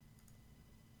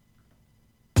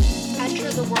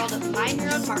enter the world of Mind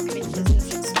Your Own Marketing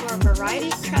Business, explore a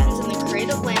variety of trends in the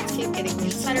creative landscape, getting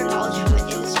insider knowledge from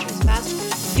the industry's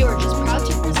best. You are just proud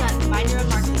to present Mind Your Own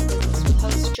Marketing Business with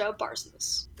host Joe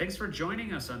Barsness. Thanks for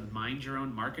joining us on Mind Your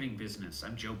Own Marketing Business.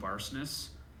 I'm Joe Barsness,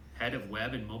 head of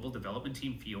web and mobile development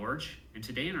team Fjorge, and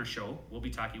today in our show, we'll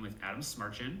be talking with Adam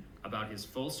Smarchin about his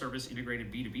full-service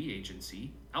integrated B2B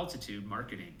agency, Altitude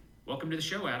Marketing. Welcome to the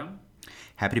show, Adam.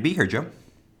 Happy to be here, Joe.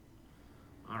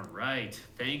 All right.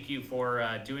 Thank you for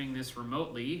doing this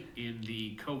remotely in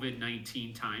the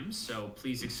COVID-19 times, so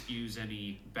please excuse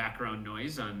any background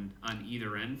noise on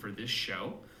either end for this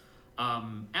show.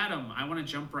 Adam, I want to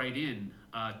jump right in.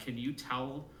 Can you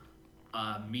tell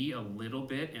me a little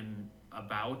bit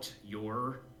about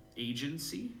your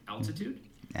agency, Altitude?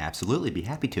 Absolutely, be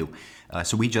happy to.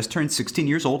 So we just turned 16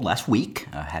 years old last week.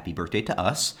 Happy birthday to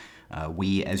us.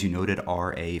 We, as you noted,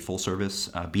 are a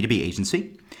full-service B2B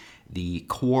agency. The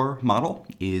core model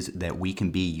is that we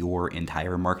can be your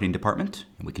entire marketing department,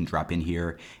 and we can drop in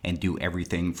here and do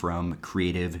everything from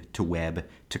creative to web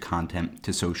to content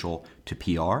to social to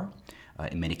PR.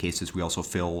 In many cases, we also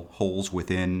fill holes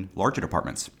within larger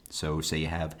departments. So say you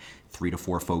have 3 to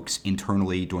 4 folks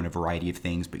internally doing a variety of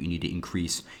things, but you need to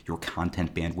increase your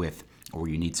content bandwidth, or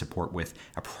you need support with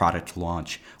a product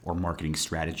launch or marketing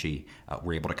strategy.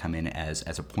 We're able to come in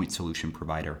as a point solution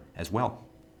provider as well.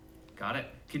 Got it.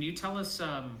 Can you tell us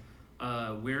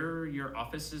where your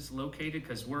office is located?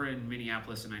 Because we're in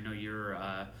Minneapolis, and I know you're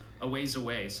a ways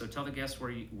away. So tell the guests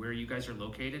where you guys are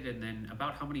located, and then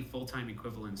about how many full-time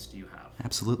equivalents do you have?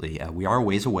 Absolutely. We are a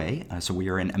ways away. So we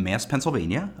are in Emmaus,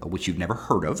 Pennsylvania, which you've never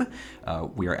heard of.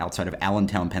 We are outside of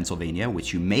Allentown, Pennsylvania,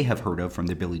 which you may have heard of from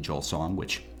the Billy Joel song,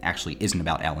 which actually isn't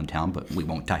about Allentown, but we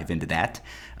won't dive into that.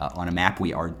 On a map,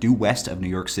 we are due west of New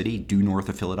York City, due north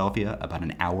of Philadelphia, about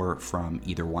an hour from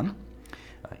either one.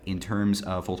 In terms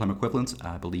of full-time equivalents,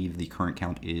 I believe the current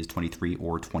count is 23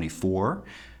 or 24.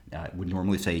 Would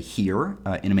normally say here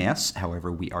in Emmaus.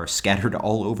 However, we are scattered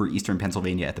all over eastern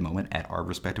Pennsylvania at the moment at our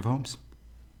respective homes.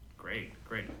 Great.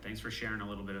 Thanks for sharing a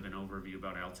little bit of an overview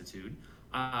about Altitude.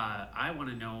 I want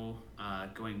to know,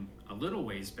 going a little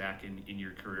ways back in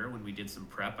your career when we did some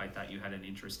prep, I thought you had an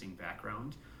interesting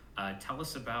background. Tell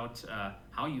us about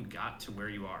how you got to where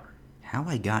you are. How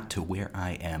I got to where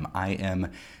I am. I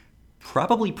am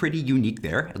probably pretty unique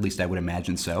there, at least I would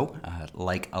imagine so.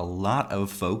 Like a lot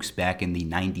of folks back in the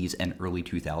 90s and early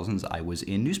 2000s, I was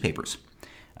in newspapers.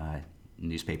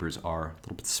 Newspapers are a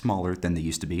little bit smaller than they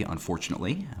used to be,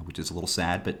 unfortunately, which is a little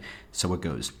sad, but so it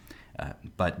goes.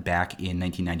 But back in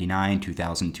 1999,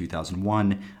 2000,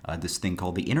 2001, this thing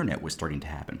called the internet was starting to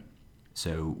happen.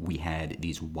 So we had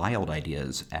these wild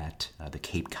ideas at the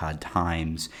Cape Cod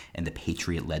Times and the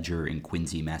Patriot Ledger in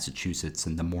Quincy, Massachusetts,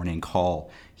 and the Morning Call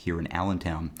here in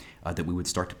Allentown that we would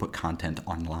start to put content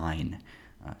online.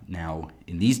 Now,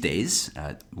 in these days,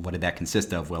 what did that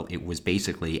consist of? Well, it was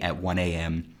basically at 1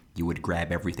 a.m., you would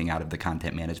grab everything out of the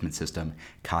content management system,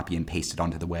 copy and paste it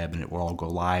onto the web, and it will all go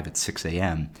live at 6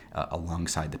 a.m.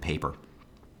 Alongside the paper.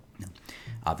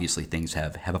 Obviously, things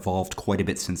have evolved quite a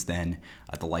bit since then.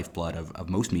 The lifeblood of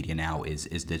most media now is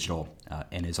digital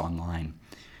and is online.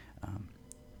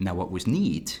 Now, what was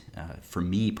neat for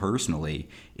me personally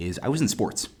is I was in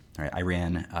sports. Right? I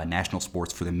ran national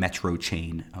sports for the Metro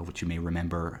chain, which you may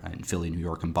remember in Philly, New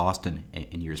York, and Boston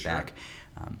in years back.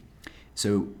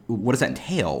 So what does that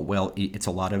entail? Well, it's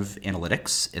a lot of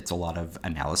analytics. It's a lot of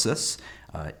analysis.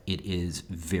 It is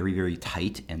very, very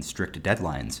tight and strict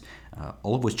deadlines,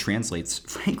 all of which translates,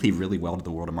 frankly, really well to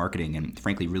the world of marketing and,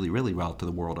 frankly, really, really well to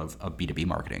the world of B2B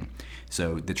marketing.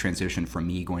 So the transition from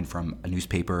me going from a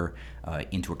newspaper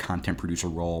into a content producer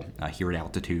role here at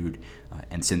Altitude,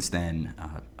 and since then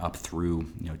up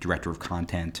through director of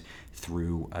content,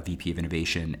 through a VP of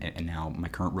innovation, and now my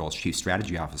current role as chief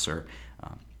strategy officer,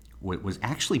 was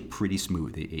actually pretty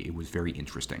smooth. It was very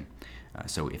interesting.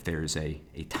 So if there's a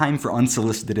time for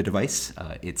unsolicited advice,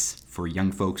 it's for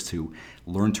young folks to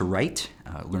learn to write,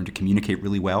 learn to communicate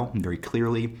really well and very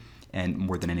clearly, and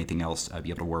more than anything else,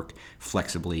 be able to work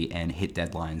flexibly and hit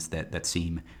deadlines that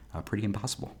seem pretty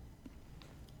impossible.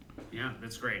 Yeah,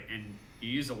 that's great. And you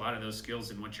use a lot of those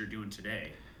skills in what you're doing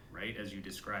today, right, as you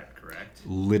described, correct?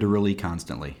 Literally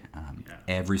constantly.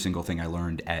 Every single thing I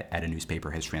learned at a newspaper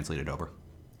has translated over.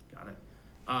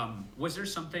 Was there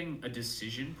a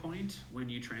decision point when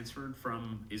you transferred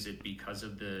from, is it because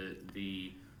of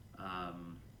the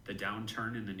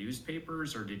downturn in the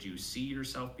newspapers, or did you see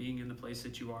yourself being in the place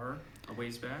that you are a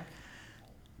ways back?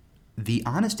 The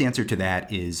honest answer to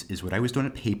that is what I was doing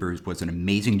at Papers was an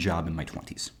amazing job in my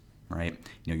 20s, right?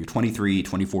 you're 23,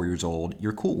 24 years old,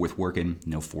 you're cool with working,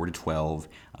 4 to 12.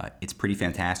 It's pretty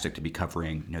fantastic to be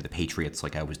covering, the Patriots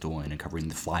like I was doing, and covering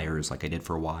the Flyers like I did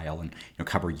for a while, and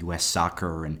cover U.S.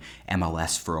 soccer and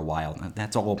MLS for a while.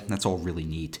 That's all really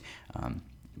neat.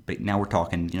 But now we're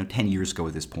talking, 10 years ago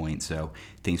at this point, so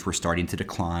things were starting to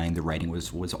decline. The writing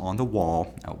was on the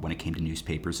wall when it came to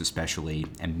newspapers especially,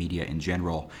 and media in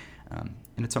general.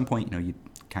 And at some point, you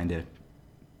kind of...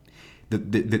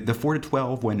 The 4 to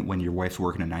 12, when your wife's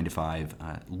working a 9 to 5,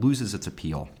 loses its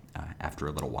appeal after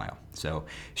a little while. So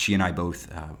she and I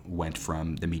both went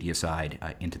from the media side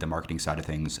into the marketing side of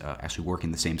things, actually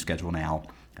working the same schedule now,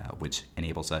 which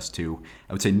enables us to,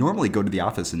 I would say, normally go to the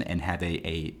office and have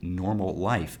a normal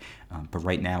life. But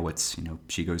right now it's,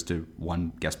 she goes to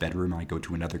one guest bedroom, I go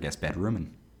to another guest bedroom,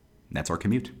 and that's our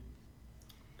commute.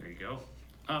 There you go.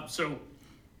 So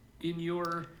in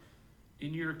your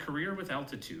career with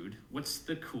Altitude, what's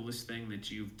the coolest thing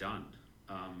that you've done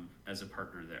as a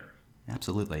partner there?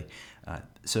 Absolutely.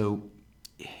 So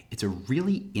it's a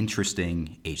really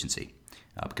interesting agency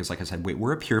because, like I said,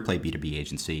 we're a pure play B2B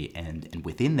agency, and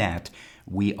within that,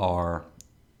 we are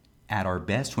at our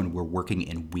best when we're working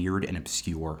in weird and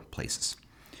obscure places.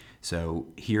 So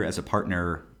here as a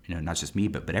partner, not just me,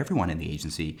 but everyone in the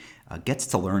agency gets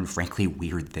to learn, frankly,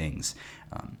 weird things,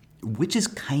 which is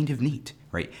kind of neat,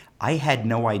 right? I had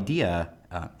no idea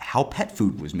how pet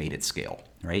food was made at scale,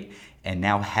 right? And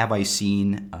now have I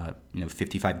seen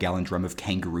 55-gallon drum of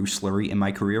kangaroo slurry in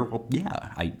my career? Well,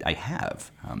 yeah, I have.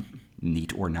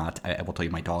 Neat or not, I will tell you,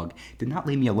 my dog did not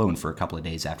leave me alone for a couple of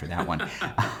days after that one.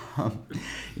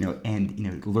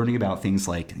 And learning about things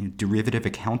like derivative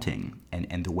accounting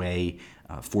and the way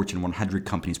Fortune 100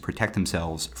 companies protect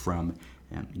themselves from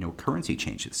currency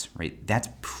changes, right? That's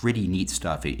pretty neat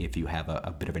stuff if you have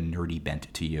a bit of a nerdy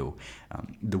bent to you.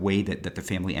 The way that the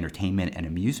family entertainment and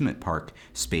amusement park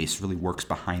space really works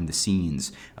behind the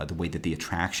scenes, the way that the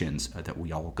attractions that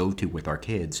we all go to with our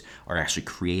kids are actually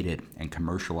created and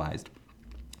commercialized.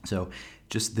 So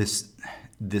just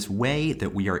this way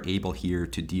that we are able here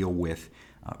to deal with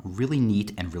really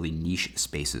neat and really niche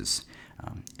spaces.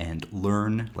 And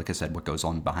learn, like I said, what goes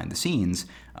on behind the scenes,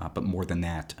 but more than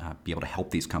that, be able to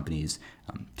help these companies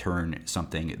turn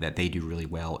something that they do really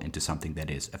well into something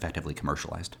that is effectively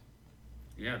commercialized.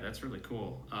 Yeah, that's really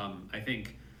cool. I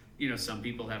think, some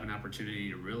people have an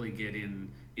opportunity to really get in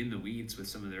the weeds with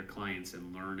some of their clients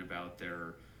and learn about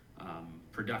their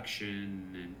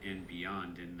production and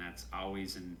beyond, and that's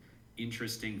always an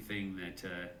interesting thing that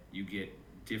you get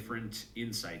different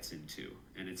insights into.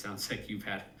 And it sounds like you've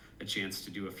had a chance to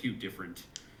do a few different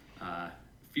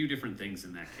things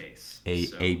in that case.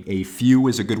 A few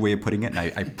is a good way of putting it, and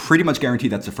I pretty much guarantee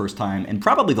that's the first time, and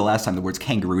probably the last time, the words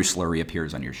kangaroo slurry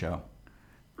appears on your show.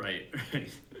 Right.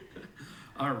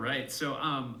 All right. So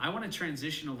I want to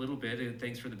transition a little bit, and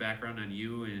thanks for the background on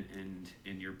you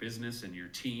and your business and your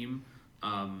team.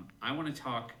 I want to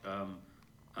talk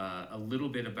a little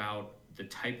bit about the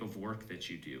type of work that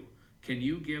you do. Can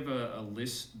you give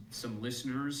some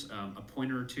listeners a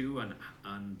pointer or two on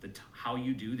how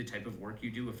you do the type of work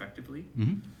you do effectively?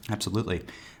 Mm-hmm. Absolutely.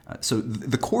 So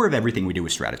the core of everything we do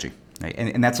is strategy, right?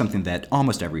 And that's something that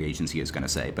almost every agency is going to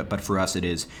say, but for us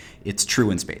it's true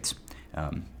in spades.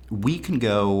 We can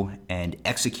go and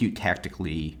execute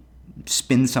tactically,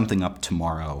 spin something up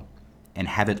tomorrow, and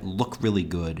have it look really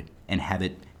good and have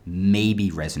it maybe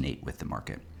resonate with the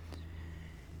market.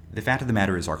 The fact of the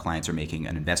matter is our clients are making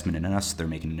an investment in us, they're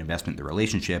making an investment in the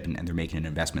relationship, and they're making an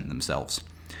investment in themselves.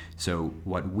 So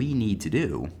what we need to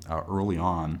do early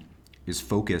on is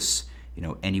focus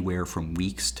anywhere from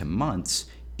weeks to months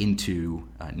into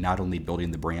not only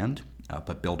building the brand,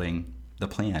 but building the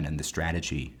plan and the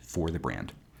strategy for the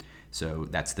brand. So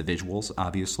that's the visuals,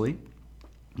 obviously.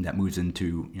 That moves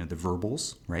into the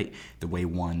verbals, right? The way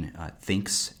one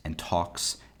thinks and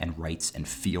talks and writes and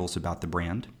feels about the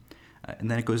brand.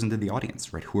 And then it goes into the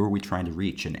audience, right? Who are we trying to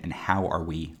reach and how are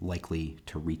we likely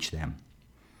to reach them?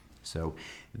 So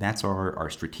that's our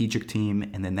strategic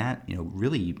team. And then that,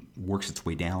 really works its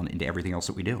way down into everything else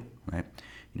that we do, right?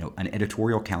 An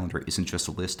editorial calendar isn't just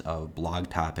a list of blog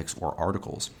topics or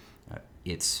articles.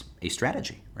 It's a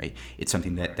strategy, right? It's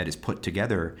something that is put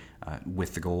together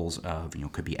with the goals of,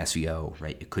 could be SEO,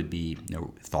 right? It could be,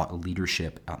 thought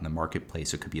leadership out in the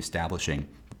marketplace. It could be establishing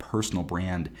a personal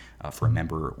brand for a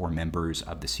member or members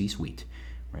of the C-suite,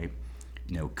 right?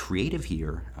 Creative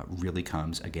here really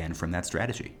comes, again, from that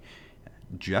strategy.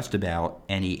 Just about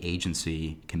any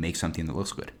agency can make something that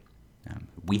looks good.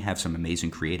 We have some amazing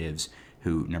creatives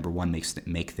who, number one,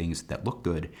 make things that look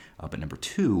good, but number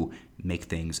two, make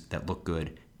things that look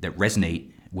good, that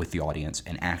resonate with the audience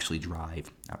and actually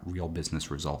drive real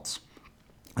business results.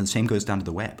 And the same goes down to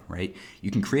the web, right?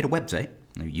 You can create a website.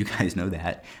 You guys know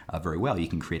that very well. You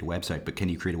can create a website, but can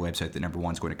you create a website that number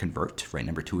one is going to convert, right?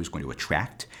 Number two is going to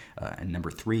attract, and number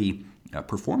three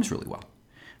performs really well,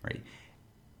 right?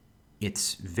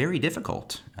 It's very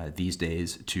difficult these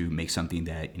days to make something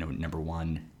that, number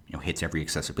one, hits every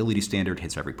accessibility standard,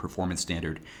 hits every performance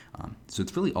standard. So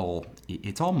it's really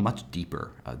it's all much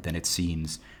deeper than it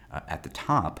seems at the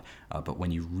top. But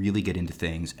when you really get into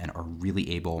things and are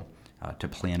really able to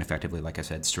plan effectively, like I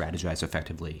said, strategize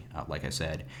effectively, like I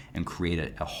said, and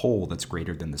create a whole that's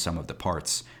greater than the sum of the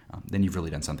parts, then you've really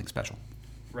done something special.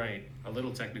 Right. A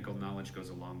little technical knowledge goes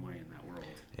a long way in that world.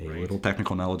 A little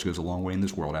technical knowledge goes a long way in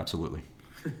this world, absolutely.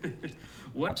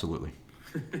 Absolutely.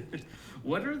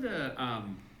 What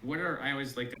are I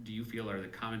always do you feel are the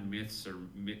common myths or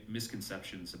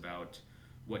misconceptions about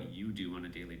what you do on a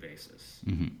daily basis?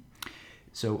 Mm-hmm.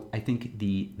 So I think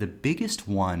the biggest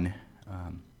one,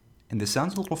 and this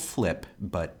sounds a little flip,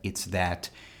 but it's that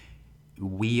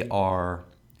we are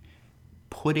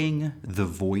putting the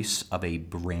voice of a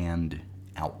brand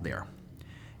out there.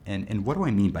 And what do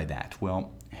I mean by that?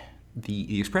 Well,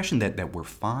 the expression that we're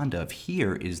fond of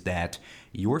here is that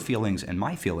your feelings and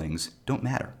my feelings don't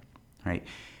matter, right?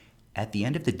 At the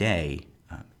end of the day,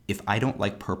 if I don't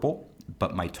like purple,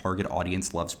 but my target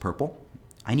audience loves purple,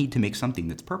 I need to make something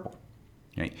that's purple,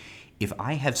 right? If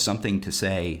I have something to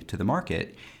say to the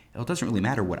market, it doesn't really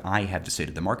matter what I have to say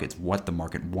to the market. It's what the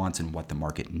market wants and what the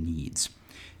market needs.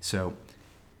 So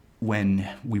when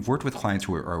we've worked with clients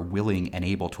who are willing and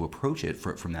able to approach it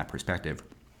from that perspective,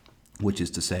 which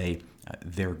is to say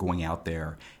they're going out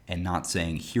there and not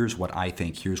saying, here's what I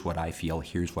think, here's what I feel,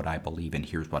 here's what I believe, and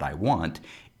here's what I want.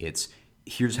 It's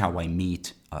here's how I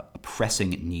meet a pressing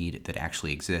need that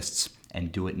actually exists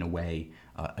and do it in a way,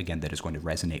 again, that is going to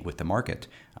resonate with the market.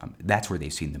 That's where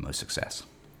they've seen the most success.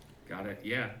 Got it.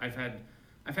 Yeah, I've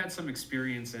had some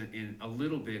experience in a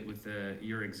little bit with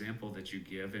your example that you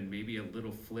give, and maybe a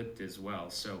little flipped as well.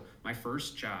 So my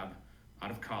first job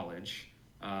out of college,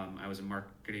 I was a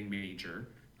marketing major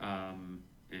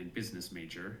and business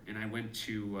major, and I went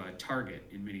to Target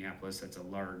in Minneapolis. That's a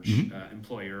large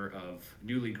employer of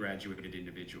newly graduated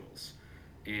individuals.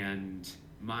 And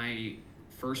my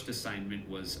first assignment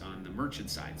was on the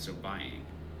merchant side, so buying.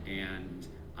 And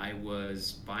I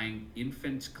was buying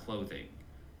infant clothing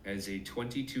as a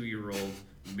 22-year-old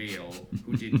male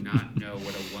who did not know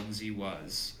what a onesie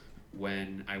was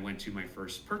when I went to my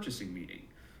first purchasing meeting.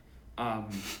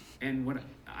 And what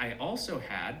I also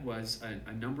had was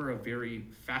a number of very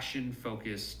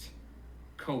fashion-focused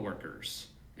coworkers.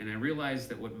 And I realized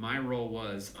that what my role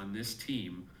was on this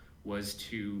team was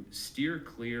to steer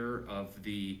clear of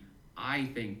the, I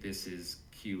think this is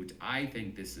cute, I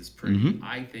think this is pretty,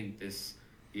 I think this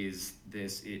is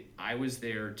this. I was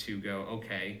there to go,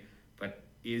 okay, but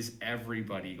is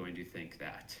everybody going to think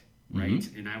that, right?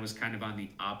 And I was kind of on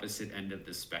the opposite end of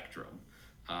the spectrum.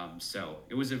 So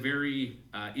it was a very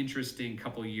interesting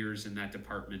couple years in that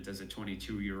department as a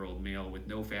 22-year-old male with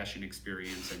no fashion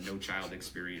experience and no child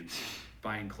experience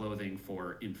buying clothing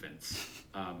for infants.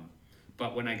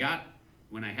 But when I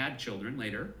had children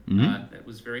later, that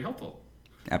was very helpful.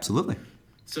 Absolutely.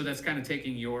 So that's kind of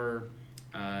taking your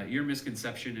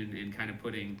misconception and kind of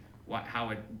putting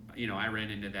I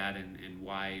ran into that and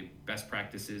why best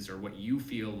practices or what you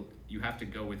feel you have to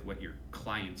go with what your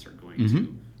clients are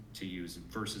going to use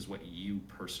versus what you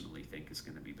personally think is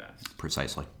going to be best.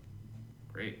 Precisely.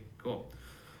 Great, cool.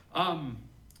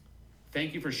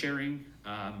 Thank you for sharing.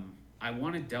 I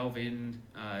want to delve in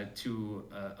to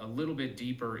a little bit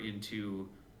deeper into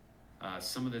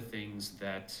some of the things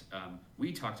that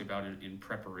we talked about in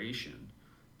preparation.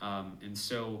 And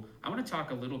so I want to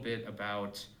talk a little bit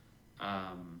about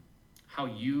how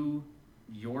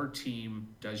your team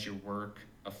does your work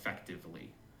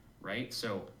effectively, right?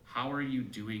 So how are you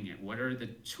doing it? What are the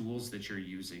tools that you're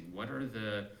using? What are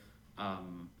the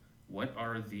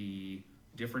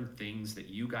different things that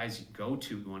you guys go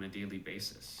to on a daily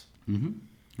basis?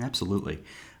 Absolutely.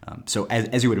 So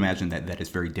as you would imagine, that is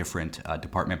very different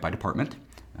department by department.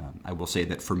 I will say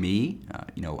that for me,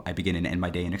 I begin and end my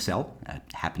day in Excel. I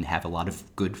happen to have a lot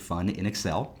of good fun in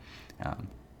Excel.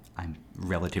 I'm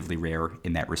relatively rare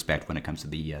in that respect when it comes to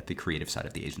the creative side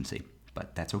of the agency,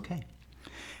 but that's okay.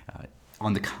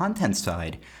 On the content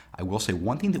side, I will say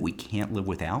one thing that we can't live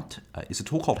without is a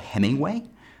tool called Hemingway.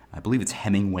 I believe it's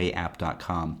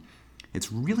hemingwayapp.com.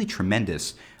 It's really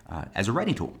tremendous as a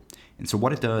writing tool. And so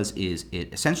what it does is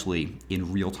it essentially,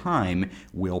 in real time,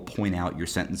 will point out your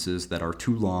sentences that are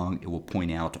too long. It will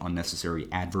point out unnecessary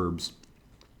adverbs.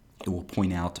 It will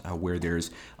point out where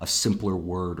there's a simpler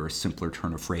word or a simpler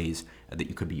turn of phrase that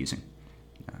you could be using.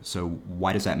 So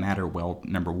why does that matter? Well,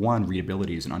 number one,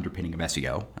 readability is an underpinning of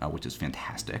SEO, which is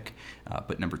fantastic.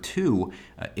 But number two,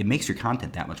 it makes your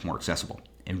content that much more accessible.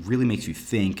 It really makes you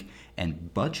think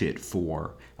and budget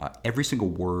for every single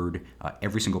word,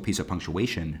 every single piece of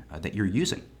punctuation that you're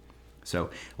using.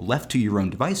 So left to your own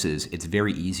devices, it's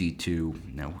very easy to,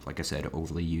 like I said,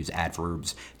 overly use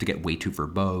adverbs, to get way too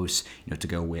verbose, to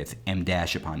go with M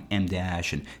dash upon M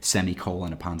dash and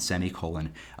semicolon upon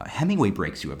semicolon. Hemingway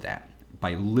breaks you of that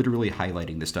by literally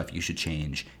highlighting the stuff you should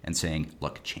change and saying,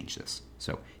 look, change this.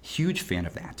 So huge fan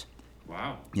of that.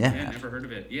 Wow. Yeah. Never heard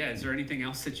of it. Yeah. Is there anything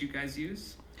else that you guys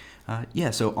use?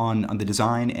 So on the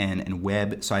design and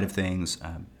web side of things,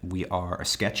 we are a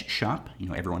Sketch shop.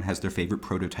 Everyone has their favorite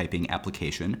prototyping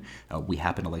application. We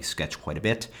happen to like Sketch quite a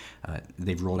bit.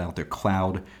 They've rolled out their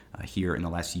cloud here in the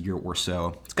last year or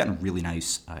so. It's gotten really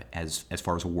nice as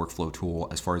far as a workflow tool,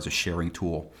 as far as a sharing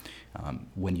tool.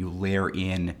 When you layer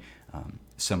in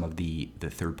some of the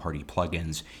third-party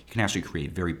plugins, you can actually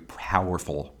create very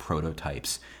powerful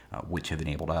prototypes, which have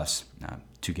enabled us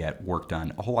to get work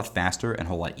done a whole lot faster and a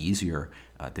whole lot easier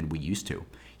than we used to.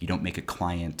 You don't make a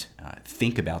client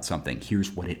think about something.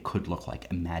 Here's what it could look like.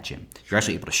 Imagine. You're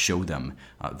actually able to show them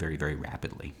very, very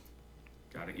rapidly.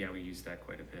 Got it. Yeah, we use that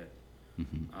quite a bit.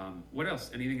 What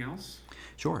else? Anything else?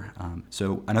 Sure.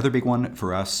 So another big one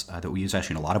for us that we use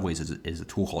actually in a lot of ways is a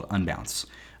tool called Unbounce.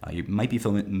 You might be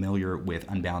familiar with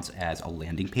Unbounce as a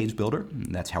landing page builder.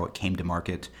 That's how it came to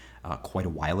market quite a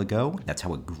while ago. That's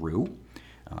how it grew.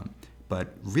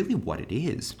 But really what it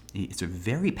is, it's a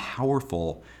very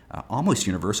powerful, almost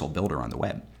universal builder on the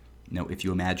web. If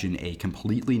you imagine a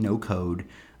completely no-code,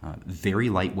 very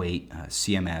lightweight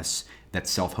CMS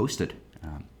that's self-hosted,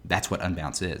 that's what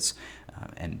Unbounce is.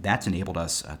 And that's enabled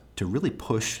us to really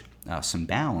push some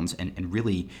bounds and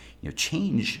really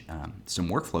change some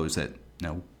workflows that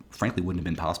frankly wouldn't have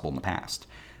been possible in the past.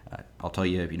 I'll tell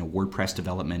you, WordPress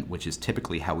development, which is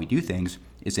typically how we do things,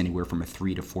 is anywhere from a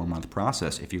 3 to 4 month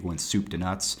process. If you're going soup to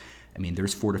nuts,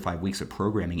 there's 4 to 5 weeks of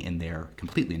programming in there,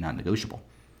 completely non-negotiable.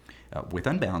 With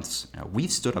Unbounce,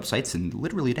 we've stood up sites in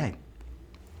literally a day.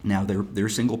 Now, they're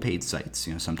single-page sites.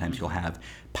 Sometimes you'll have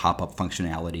pop-up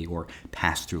functionality or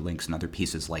pass-through links and other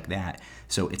pieces like that.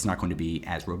 So it's not going to be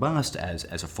as robust as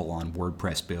a full-on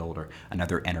WordPress build or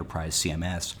another enterprise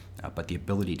CMS. But the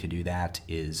ability to do that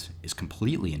is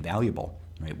completely invaluable,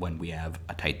 right? When we have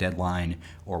a tight deadline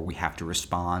or we have to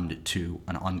respond to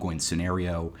an ongoing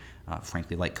scenario,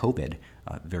 frankly, like COVID,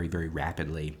 very, very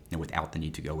rapidly, without the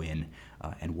need to go in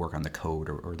and work on the code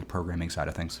or the programming side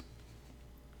of things.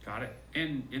 Got it.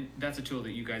 And that's a tool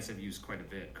that you guys have used quite a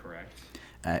bit, correct?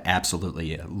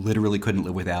 Absolutely. Literally couldn't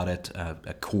live without it.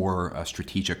 A core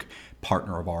strategic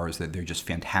partner of ours that they're just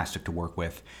fantastic to work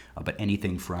with. But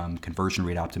anything from conversion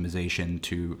rate optimization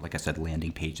to, like I said,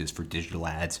 landing pages for digital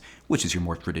ads, which is your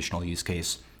more traditional use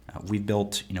case. We've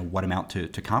built, what amount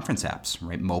to conference apps,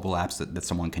 right? Mobile apps that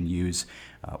someone can use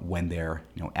when they're,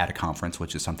 at a conference,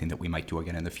 which is something that we might do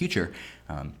again in the future.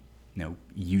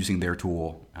 Using their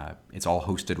tool, it's all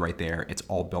hosted right there. It's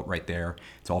all built right there.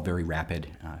 It's all very rapid.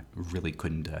 Really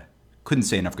couldn't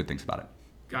say enough good things about it.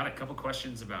 Got a couple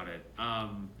questions about it.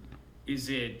 Is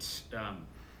it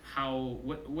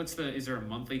is there a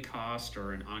monthly cost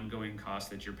or an ongoing cost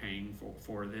that you're paying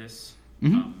for this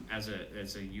as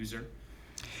a user?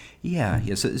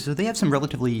 Yeah. So they have some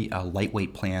relatively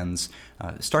lightweight plans,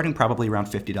 starting probably around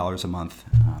 $50 a month,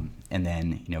 and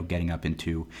then getting up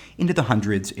into the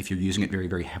hundreds if you're using it very,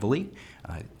 very heavily.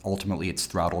 Ultimately, it's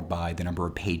throttled by the number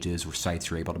of pages or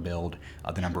sites you're able to build,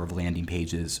 the number of landing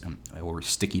pages, or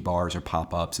sticky bars or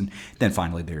pop-ups, and then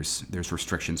finally there's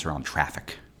restrictions around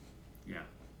traffic. Yeah,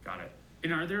 got it.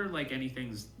 And are there any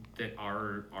things that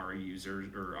our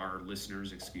users or our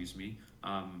listeners,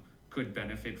 could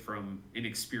benefit from an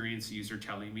experienced user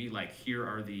telling me, here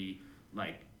are the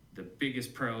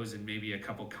biggest pros and maybe a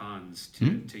couple cons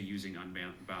to using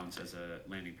Unbounce as a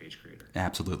landing page creator?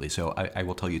 Absolutely. So I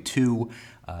will tell you two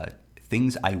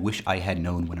things I wish I had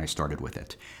known when I started with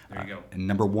it. There you go.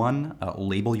 Number one,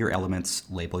 label your elements,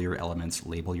 label your elements,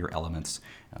 label your elements.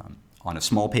 On a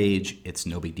small page, it's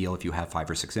no big deal if you have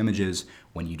 5 or 6 images.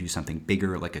 When you do something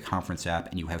bigger like a conference app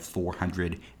and you have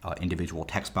 400 individual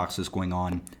text boxes going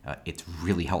on, it's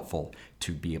really helpful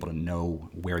to be able to know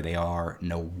where they are,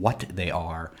 know what they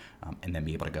are, and then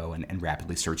be able to go and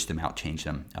rapidly search them out, change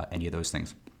them, any of those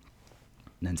things.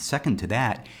 And then second to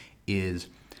that is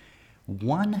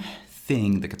one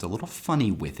thing that gets a little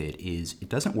funny with it is it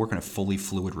doesn't work on a fully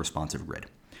fluid responsive grid.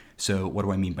 So what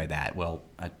do I mean by that? Well,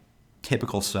 a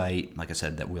typical site, like I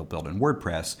said, that we'll build in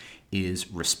WordPress is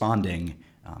responding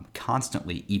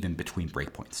constantly, even between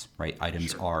breakpoints, right?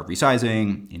 Items are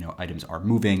resizing, items are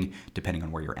moving depending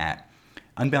on where you're at.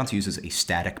 Unbounce uses a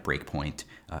static breakpoint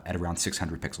at around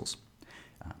 600 pixels.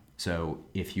 So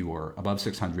if you are above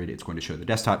 600, it's going to show the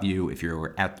desktop view. If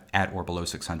you're at or below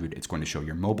 600, it's going to show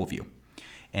your mobile view.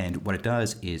 And what it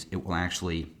does is it will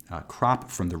actually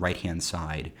crop from the right-hand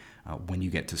side when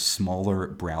you get to smaller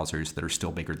browsers that are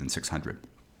still bigger than 600.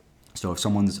 So if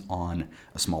someone's on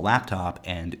a small laptop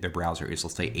and their browser is,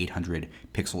 let's say, 800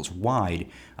 pixels wide,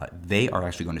 they are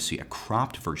actually going to see a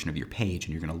cropped version of your page,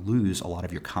 and you're going to lose a lot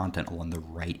of your content along the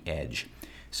right edge.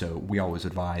 So we always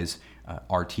advise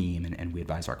our team and we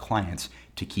advise our clients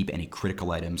to keep any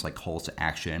critical items like calls to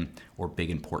action or big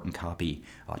important copy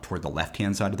toward the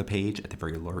left-hand side of the page, at the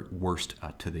very worst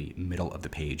to the middle of the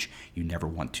page. You never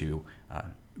want to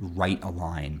right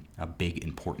align big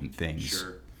important things.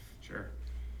 Sure.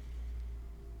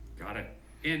 Got it.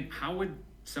 And how would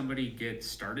somebody get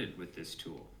started with this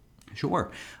tool? Sure.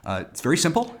 It's very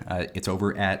simple. It's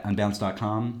over at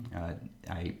unbounce.com.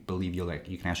 I believe you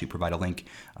can actually provide a link.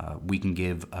 We can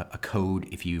give a code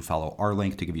if you follow our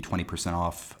link to give you 20%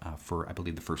 off for, I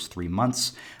believe, the first 3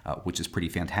 months, which is pretty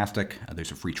fantastic.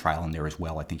 There's a free trial in there as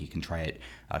well. I think you can try it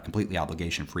completely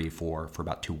obligation-free for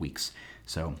about 2 weeks.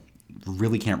 So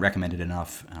really can't recommend it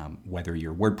enough, whether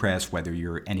you're WordPress, whether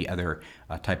you're any other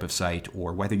type of site,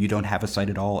 or whether you don't have a site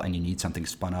at all and you need something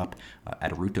spun up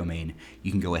at a root domain,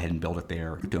 you can go ahead and build it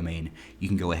there.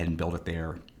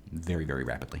 Very, very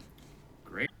rapidly.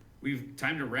 Great. We've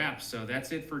time to wrap, so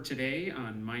that's it for today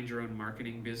on Mind Your Own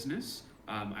Marketing Business.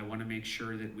 I want to make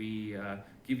sure that we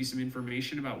give you some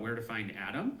information about where to find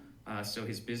Adam. So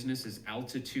his business is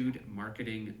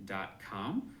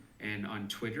altitudemarketing.com, and on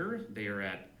Twitter they are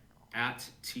at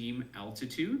Team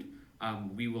Altitude.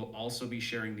 We will also be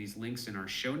sharing these links in our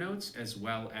show notes, as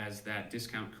well as that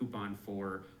discount coupon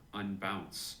for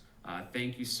Unbounce.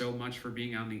 Thank you so much for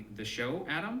being on the show,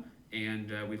 Adam,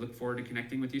 and we look forward to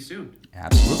connecting with you soon.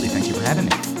 Absolutely. Thank you for having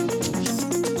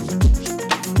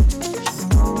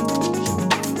me.